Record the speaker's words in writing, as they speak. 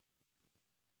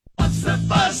What's the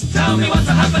buzz? Tell me what's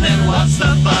happening. What's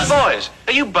the buzz? Boys,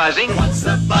 are you buzzing? What's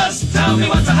the buzz? Tell me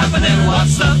what's happening.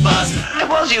 What's the buzz? It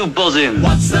was you buzzing.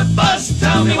 What's the buzz?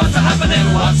 Tell me what's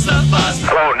happening. What's the buzz?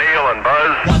 Hello, Neil and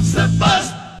Buzz. What's the buzz?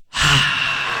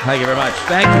 Thank you very much.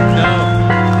 Thank you. No.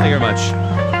 Thank you very much.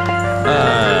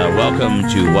 Welcome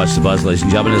to What's the Buzz, ladies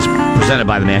and gentlemen. It's presented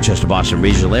by the Manchester Boston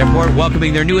Regional Airport,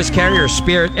 welcoming their newest carrier,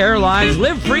 Spirit Airlines.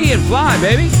 Live free and fly,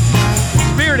 baby.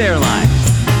 Spirit Airlines.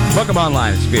 Book them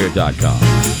online at spirit.com.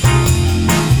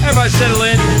 Everybody settle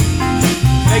in.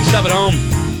 Make stuff at home.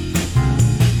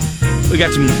 We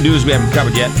got some news we haven't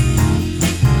covered yet.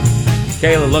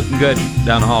 Kayla looking good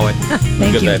down the hallway.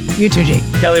 Thank good, you. babe. You too, Jake.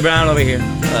 Kelly Brown over here.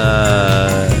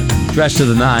 Dressed to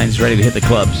the nines, ready to hit the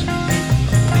clubs.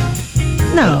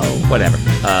 No. Whatever.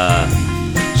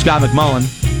 Scott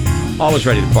McMullen, always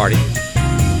ready to party.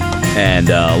 And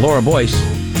Laura Boyce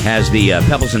has the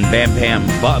Pebbles and Bam Pam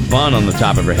bun on the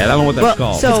top of her head. I don't know what that's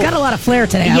called. So it's got a lot of flair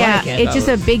today. Yeah, I like it. it's just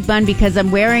a big bun because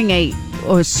I'm wearing a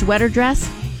sweater dress,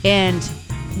 and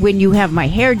when you have my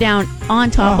hair down on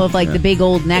top of like the big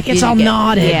old neck, It's all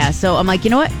knotted. Yeah, so I'm like,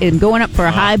 you know what? I'm going up for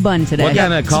a high bun today. What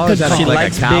kind of collar is that? She Like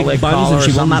likes a cowlick big buns collar and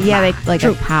she or will something? not- Yeah, like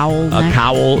a cowl. A neck.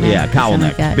 cowl, yeah, cowl something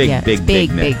neck. like that. Big, Yeah, big, it's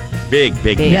big neck. Big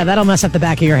Big. neck. Yeah, that'll mess up the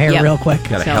back of your hair Yep. real quick.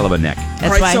 Got a So- hell of a neck. That's All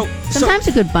right, why so- sometimes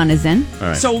a good bun is in. All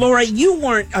right. So, Laura, you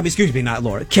weren't, excuse me, not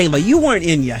Laura, Kayla, you weren't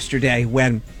in yesterday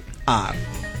when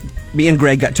me and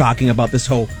Greg got talking about this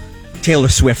whole Taylor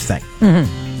Swift thing.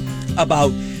 Mm-hmm.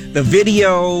 About the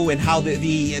video and how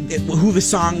who the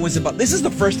song was about. This is the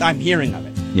first time hearing of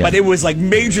it. Yeah. But it was like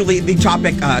majorly the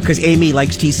topic because Amy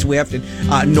likes T Swift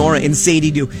and Nora and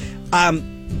Sadie do.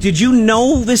 Did you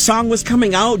know this song was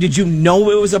coming out? Did you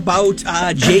know it was about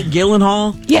Jake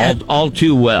Gyllenhaal? Yeah. All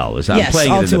too well. I'm Yes,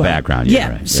 playing all it in too the well. background.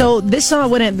 Yeah. Right. So this song,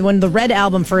 when the Red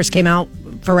album first came out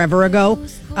forever ago,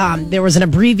 there was an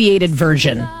abbreviated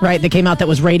version, right, that came out that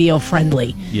was radio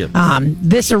friendly. Yep.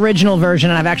 This original version,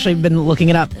 and I've actually been looking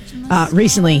it up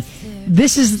recently.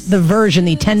 This is the version,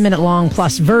 the 10-minute long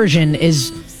plus version.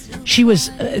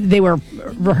 They were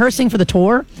rehearsing for the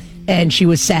tour, and she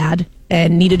was sad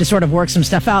and needed to sort of work some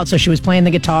stuff out, so she was playing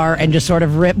the guitar and just sort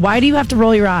of rip. Why do you have to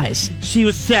roll your eyes? She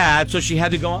was sad, so she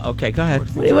had to go on. Okay, go ahead.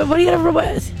 What do you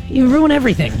gotta you ruin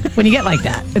everything when you get like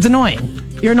that. It's annoying.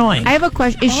 You're annoying. I have a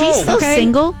question. Is she still okay.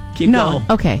 single? No.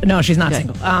 Okay. No, she's not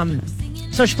Good. single.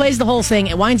 So she plays the whole thing.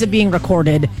 It winds up being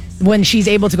recorded. When she's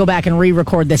able to go back and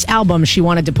re-record this album, she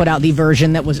wanted to put out the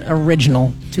version that was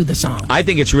original to the song. I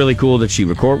think it's really cool that she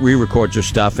re-records her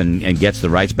stuff and gets the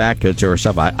rights back to her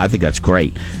stuff. I think that's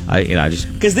great.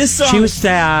 Because this song, she was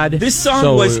sad. This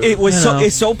song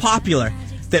is so popular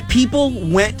that people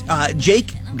went.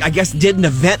 Jake, I guess, did an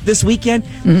event this weekend,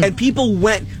 and people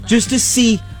went just to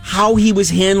see how he was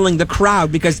handling the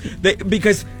crowd because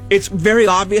it's very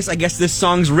obvious. I guess this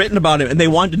song's written about him, and they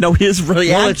wanted to know his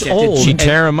reaction. Well, it's old. Did she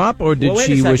tear him up, or Well, wait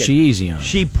a was second. she easy on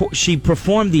him? She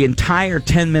performed the entire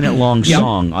 10-minute long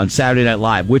song on Saturday Night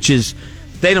Live, which is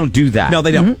they don't do that. No,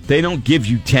 they don't. They don't give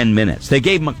you 10 minutes. They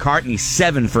gave McCartney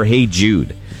 7 for Hey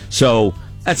Jude, so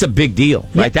that's a big deal,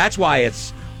 right? That's why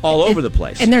it's all over the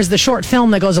place. And there's the short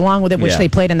film that goes along with it, which Yeah. they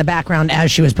played in the background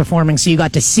as she was performing, so you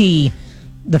got to see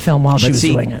the film while she was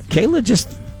doing it.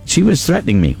 Kayla she was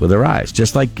threatening me with her eyes,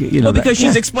 just like Well, because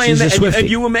she's explaining she's a that, and Swiftie.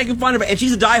 you were making fun of her, and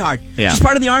she's a diehard. Yeah. She's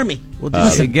part of the army. Well,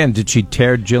 did she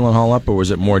tear Gyllenhaal up, or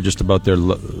was it more just about their?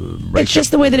 It's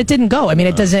just the way that it didn't go. I mean,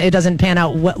 it doesn't pan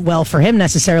out well for him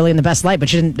necessarily in the best light, but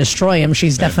she didn't destroy him.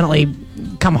 She's definitely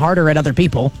come harder at other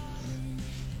people.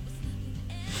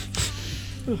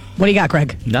 What do you got,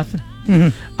 Craig? Nothing.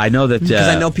 Mm-hmm. I know that Because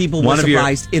I know people were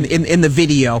surprised. In the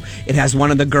video, it has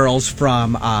one of the girls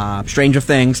from Stranger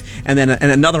Things and then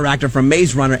another actor from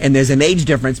Maze Runner, and there's an age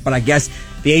difference, but I guess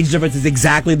the age difference is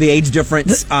exactly the age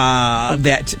difference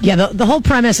that... Yeah, the whole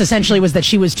premise essentially was that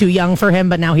she was too young for him,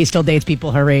 but now he still dates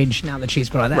people her age now that she's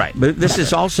grown up. Right, but this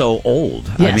is also old.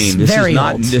 Yes, I mean, this very is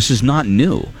not old. this is not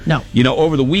new. No. You know,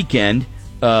 over the weekend,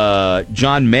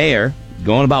 John Mayer,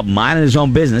 going about minding his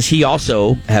own business, he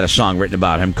also had a song written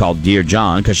about him called Dear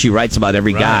John, because she writes about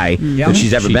every guy that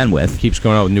she's ever been with. Keeps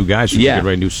going out with new guys. She Yeah. can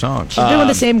write new songs. She's been with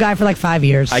the same guy for like 5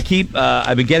 years.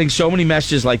 I've been getting so many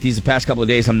messages like these the past couple of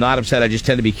days. I'm not upset. I just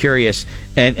tend to be curious.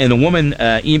 And a woman,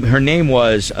 her name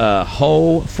was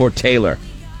Ho for Taylor.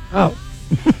 Oh.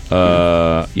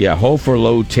 Ho for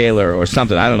Low Taylor or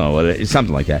something. I don't know. It's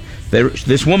something like that.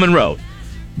 This woman wrote,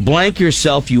 "Blank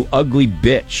yourself, you ugly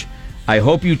bitch. I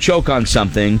hope you choke on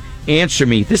something. Answer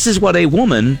me." This is what a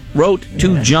woman wrote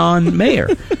to John Mayer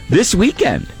this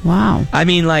weekend. Wow. I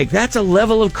mean, like, that's a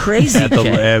level of crazy.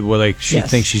 She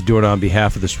thinks she's doing it on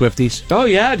behalf of the Swifties. Oh,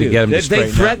 yeah, dude. get 'em to They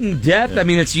straighten threaten death. I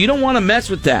mean, you don't want to mess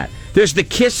with that. There's the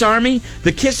Kiss Army.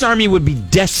 The Kiss Army would be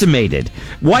decimated,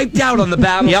 wiped out on the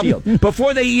battlefield.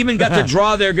 Before they even got to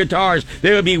draw their guitars,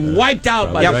 they would be wiped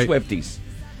out by the Swifties.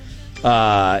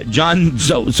 John,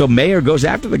 so Mayer goes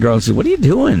after the girl and says, "What are you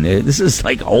doing? This is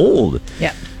like old."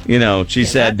 Yeah. You know, she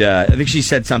said, I think she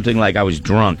said something like, "I was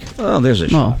drunk." Oh, there's a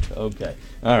shot. Okay.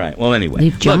 All right. Well, anyway.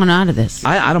 Leave John out of this.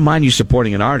 I don't mind you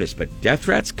supporting an artist, but death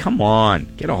threats? Come on.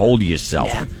 Get a hold of yourself.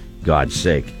 Yeah. For God's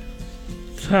sake.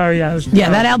 Sorry, I was. Yeah,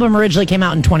 that album originally came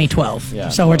out in 2012. Yeah.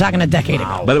 So we're talking a decade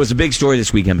ago. But it was a big story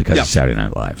this weekend because of Saturday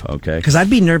Night Live, okay? Because I'd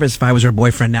be nervous if I was her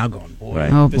boyfriend now going, boy.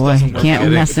 Right. Oh, boy.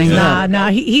 Can't mess things up. No,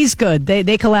 he's good.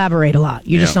 They collaborate a lot.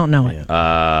 You just don't know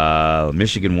it.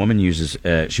 Michigan woman uses,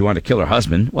 she wanted to kill her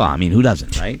husband. Well, I mean, who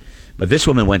doesn't, right? But this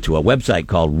woman went to a website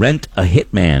called Rent a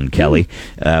Hitman, Kelly,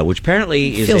 which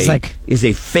apparently is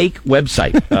a fake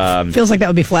website. Feels like that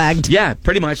would be flagged. Yeah,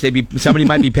 pretty much. Somebody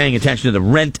might be paying attention to the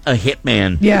Rent a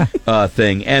Hitman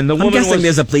thing. And the I'm woman guessing was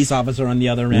there's a police officer on the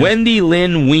other end. Wendy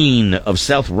Lynn Ween of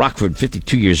South Rockford,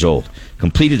 52 years old,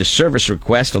 completed a service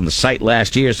request on the site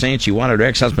last year saying she wanted her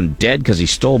ex-husband dead because he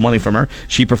stole money from her.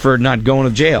 She preferred not going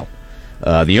to jail.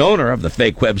 The owner of the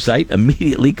fake website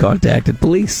immediately contacted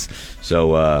police.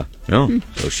 So,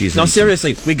 so she's no,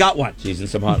 seriously, we got one. She's in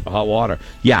some hot water.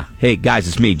 Yeah. Hey, guys,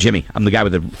 it's me, Jimmy. I'm the guy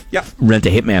with the Rent a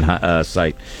Hitman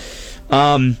site.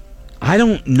 I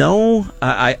don't know.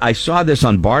 I saw this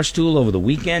on Barstool over the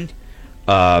weekend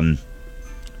at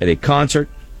a concert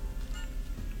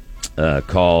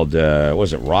called,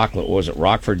 was it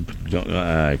Rockford?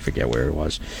 I forget where it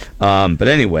was. But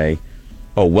anyway,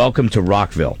 Welcome to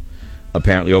Rockville.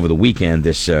 Apparently over the weekend,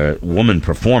 this woman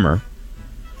performer,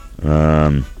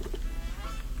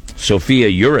 Sophia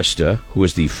Urista, who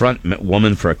is the front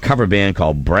woman for a cover band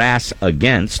called Brass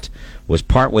Against, was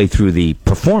partway through the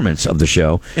performance of the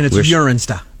show. And it's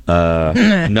Urinsta.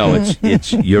 No, it's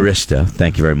Urista.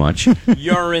 Thank you very much.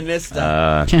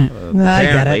 Urinista.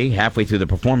 Apparently, halfway through the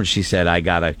performance, she said, I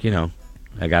gotta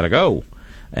go.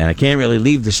 And I can't really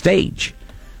leave the stage.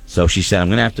 So she said, I'm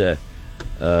gonna have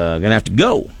to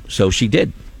go. So she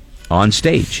did, on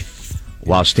stage,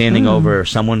 while standing over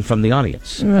someone from the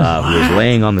audience who was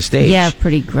laying on the stage. Yeah,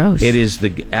 pretty gross. It is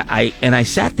I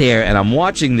sat there and I'm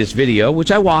watching this video, which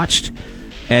I watched,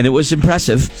 and it was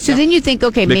impressive. So then you think,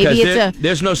 okay, maybe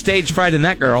there's no stage fright in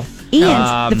that girl.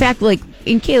 And the fact, like,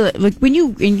 in Kayla, like when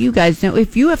you guys know,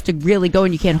 if you have to really go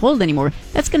and you can't hold anymore,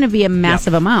 that's going to be a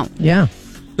massive amount. Yeah.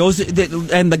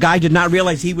 And the guy did not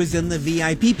realize he was in the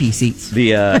VIP seats. I'll give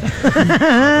you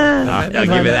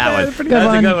that one. That's a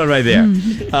good one right there.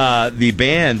 The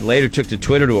band later took to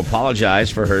Twitter to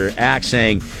apologize for her act,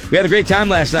 saying, "We had a great time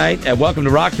last night at Welcome to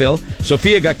Rockville.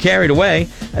 Sophia got carried away.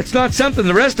 That's not something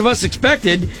the rest of us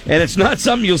expected, and it's not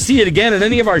something you'll see it again at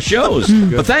any of our shows.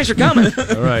 But thanks for coming."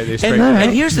 All right.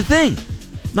 And here's the thing.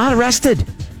 Not arrested.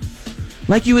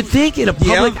 Like you would think in a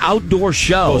public outdoor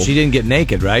show. Well, she didn't get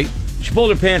naked, right? She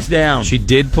pulled her pants down. She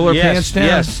did pull her pants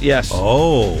down? Yes.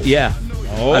 Oh. Yeah.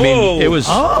 Oh. I mean, it was,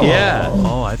 yeah.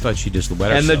 Oh, I thought she just wet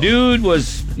herself. And the dude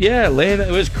was, laying, it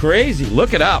was crazy.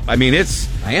 Look it up. I mean,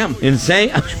 I am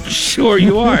insane. I'm sure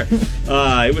you are.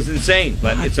 It was insane,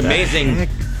 but it's amazing.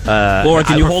 Laura,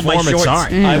 can you hold my shorts?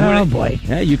 Oh, boy.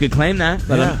 Yeah, you could claim that.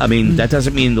 But, I mean, that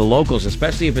doesn't mean the locals,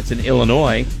 especially if it's in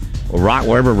Illinois, or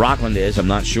wherever Rockland is, I'm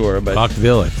not sure. But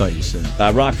Rockville, I thought you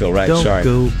said. Rockville, right, Don't sorry.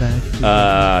 Go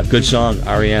back. Good song,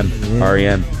 R.E.M. Yeah.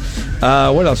 R.E.M.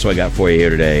 What else do I got for you here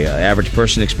today? Average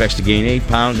person expects to gain 8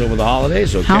 pounds over the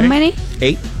holidays. Okay. How many?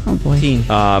 8. Oh, boy.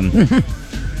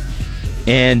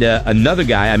 And another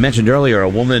guy, I mentioned earlier, a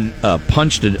woman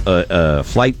punched a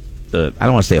flight, I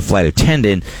don't want to say a flight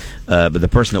attendant, but the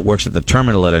person that works at the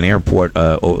terminal at an airport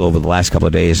over the last couple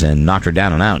of days and knocked her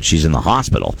down and out. She's in the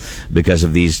hospital because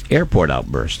of these airport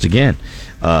outbursts. Again,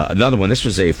 another one. This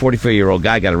was a 44-year-old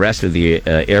guy got arrested at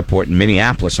the airport in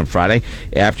Minneapolis on Friday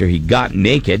after he got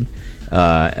naked,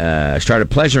 started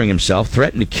pleasuring himself,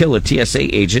 threatened to kill a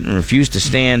TSA agent, and refused to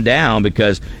stand down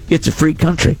because it's a free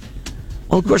country.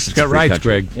 Well, of course, it's got rights,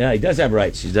 country. Greg. Yeah, he does have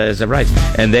rights. He does have rights,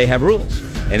 and they have rules.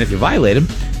 And if you violate them,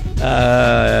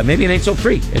 maybe it ain't so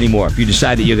free anymore. If you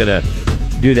decide that you're going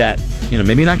to do that,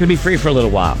 maybe you're not going to be free for a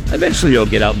little while. Eventually, you'll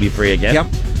get out and be free again.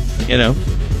 Yep.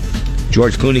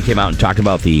 George Clooney came out and talked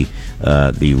about the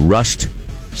Rust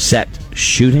set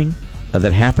shooting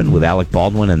that happened with Alec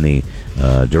Baldwin and the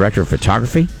director of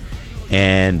photography,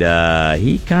 and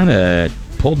he kind of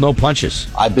pulled no punches.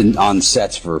 I've been on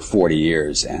sets for 40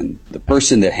 years, and the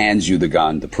person that hands you the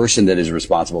gun, the person that is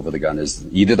responsible for the gun, is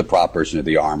either the prop person or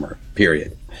the armor,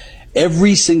 period.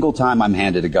 Every single time I'm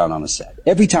handed a gun on a set,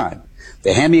 every time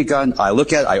they hand me a gun, I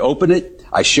look at it, I open it,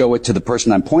 I show it to the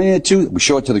person I'm pointing it to. We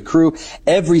show it to the crew.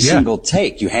 Every single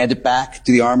take, you hand it back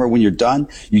to the armor when you're done.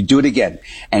 You do it again.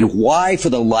 And why, for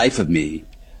the life of me,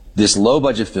 this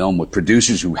low-budget film with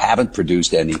producers who haven't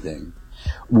produced anything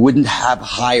wouldn't have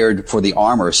hired for the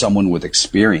armor someone with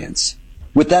experience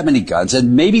with that many guns?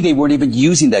 And maybe they weren't even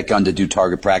using that gun to do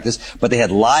target practice, but they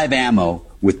had live ammo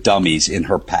with dummies in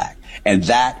her pack. And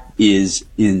that is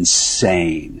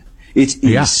insane. It's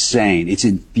insane. It's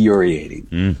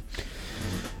infuriating.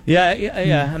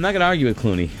 Yeah. I'm not going to argue with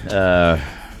Clooney.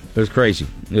 It was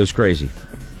crazy.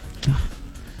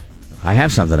 I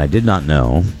have something I did not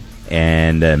know,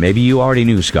 and maybe you already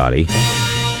knew, Scotty.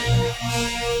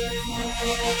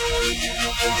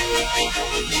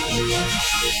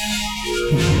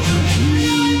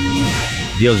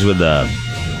 Deals with Darth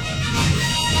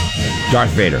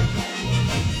Vader.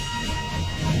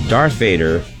 Darth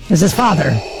Vader is his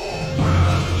father.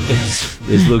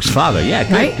 Is Luke's father. Yeah,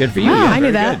 good. Right? Good for you. Wow, Yeah, I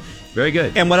knew that. Good. Very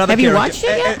good. And what other Have you watched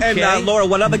it yet? And Laura,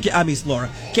 what other?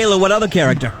 Kayla, what other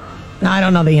character? No, I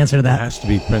don't know the answer to It that. has to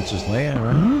be Princess Leia,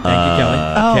 right? Thank you, Kelly.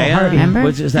 Oh, Harvey.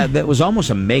 Remember? That was almost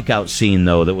a make-out scene,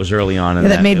 though, that was early on in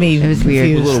That made me It was weird. a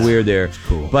confused. little weird there.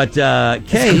 Cool. But, Did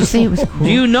Kay, you say it was cool?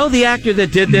 do you know the actor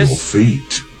that did Your this?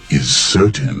 fate is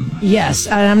certain. Yes,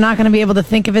 and I'm not going to be able to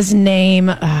think of his name.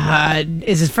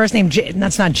 Is his first name?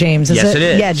 That's not James. Is Yes, it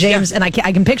is. Yeah, James, and I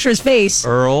can picture his face.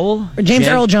 James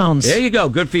Earl Jones. There you go.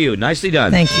 Good for you. Nicely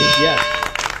done. Thank you. Yes.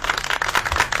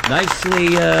 Nicely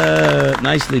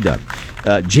done.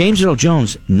 James Earl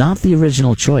Jones, not the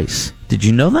original choice. Did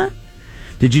you know that?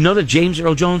 Did you know that James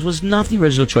Earl Jones was not the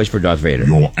original choice for Darth Vader?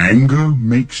 Your anger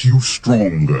makes you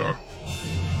stronger.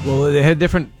 Well, they had a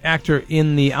different actor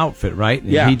in the outfit, right?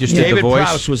 And Yeah, he just did David the voice.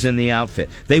 Prowse was in the outfit.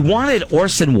 They wanted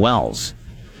Orson Welles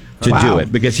to do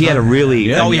it because he had a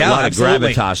really a lot of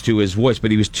gravitas to his voice,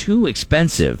 but he was too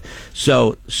expensive.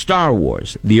 So, Star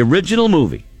Wars, the original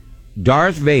movie,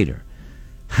 Darth Vader.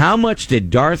 How much did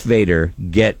Darth Vader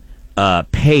get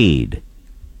paid?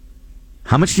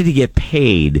 How much did he get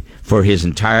paid for his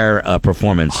entire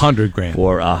performance? $100,000.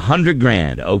 For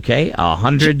 $100,000. Okay,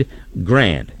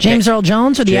 $100,000. James Earl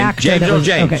Jones or the actor? James that Earl was-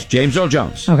 James. Okay. James Earl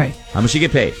Jones. Okay. How much did he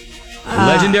get paid? The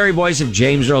legendary voice of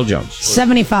James Earl Jones.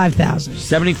 75,000.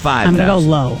 75,000. I'm gonna go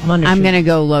low. I'm going to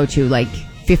go low too, like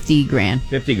 50 grand.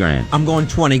 50 grand. I'm going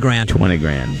 20 grand. 20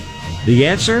 grand. The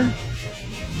answer?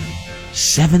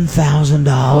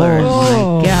 $7,000.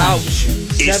 Oh, my God. Ouch.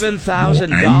 Your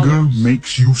 $7,000. anger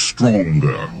makes you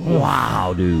stronger.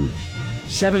 Wow, dude.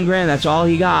 $7,000. That's all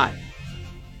he got.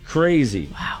 Crazy.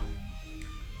 Wow.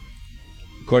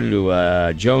 According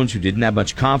to Jones, who didn't have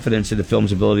much confidence in the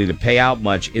film's ability to pay out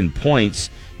much in points,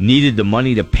 needed the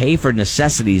money to pay for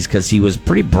necessities because he was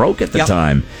pretty broke at the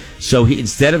time. So he,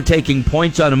 instead of taking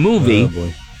points on a movie,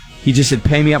 he just said,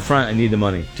 "Pay me up front. I need the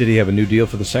money." Did he have a new deal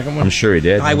for the second one? I'm sure he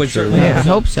did. I would certainly I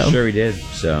hope so. Sure he did.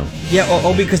 So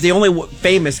Yeah, because the only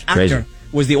famous actor Crazy.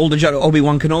 was the older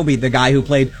Obi-Wan Kenobi, the guy who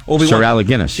played Obi-Wan. Sir Alec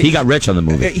Guinness. He got rich on the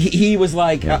movie. He was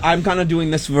like, I'm kind of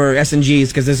doing this for S&Gs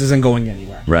because this isn't going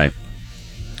anywhere. Right.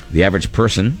 The average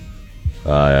person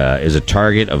is a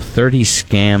target of 30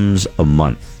 scams a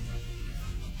month.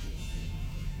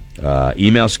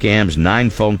 Email scams, 9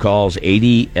 phone calls,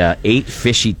 8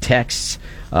 fishy texts,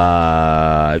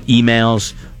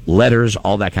 emails, letters,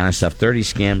 all that kind of stuff. 30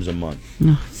 scams a month.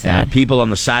 Sad. People on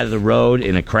the side of the road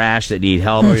in a crash that need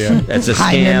help. That's a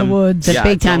Hiding scam. in the woods. It's a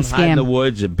big-time don't hide in scam. the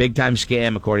woods. A big-time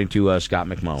scam, according to Scott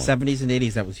McMullen. 70s and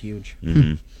 80s, that was huge.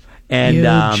 And Huge.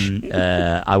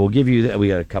 I will give you, we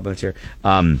got a couple minutes here.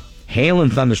 Hail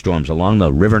and thunderstorms along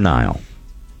the River Nile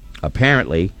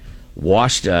apparently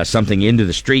washed something into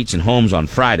the streets and homes on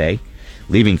Friday,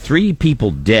 leaving 3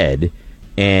 people dead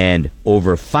and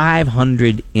over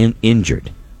 500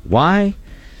 injured. Why?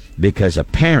 Because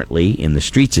apparently in the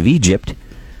streets of Egypt,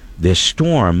 this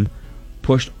storm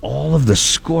pushed all of the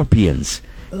scorpions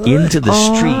into the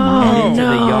street and into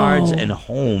the yards and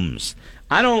homes.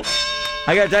 I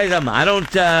gotta tell you something. I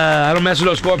don't mess with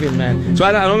those scorpions, man. So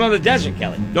I don't go in the desert,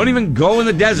 Kelly. Don't even go in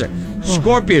the desert.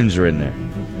 Scorpions are in there.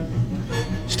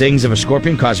 Stings of a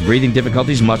scorpion cause breathing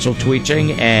difficulties, muscle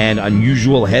twitching, and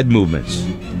unusual head movements.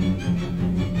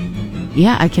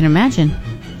 Yeah, I can imagine.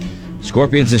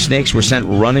 Scorpions and snakes were sent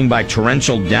running by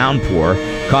torrential downpour,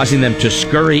 causing them to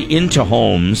scurry into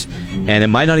homes, and it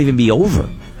might not even be over.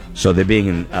 So they're being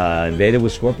invaded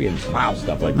with scorpions. Wow,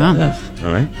 stuff like that.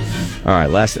 Wow. All right.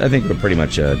 Last, I think we're pretty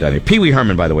much done here. Pee Wee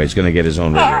Herman, by the way, is going to get his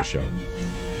own radio show.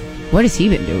 What has he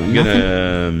been doing?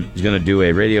 He's going to do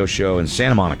a radio show in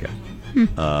Santa Monica.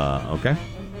 Okay,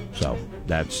 so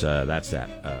that's that.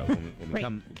 When we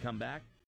come back.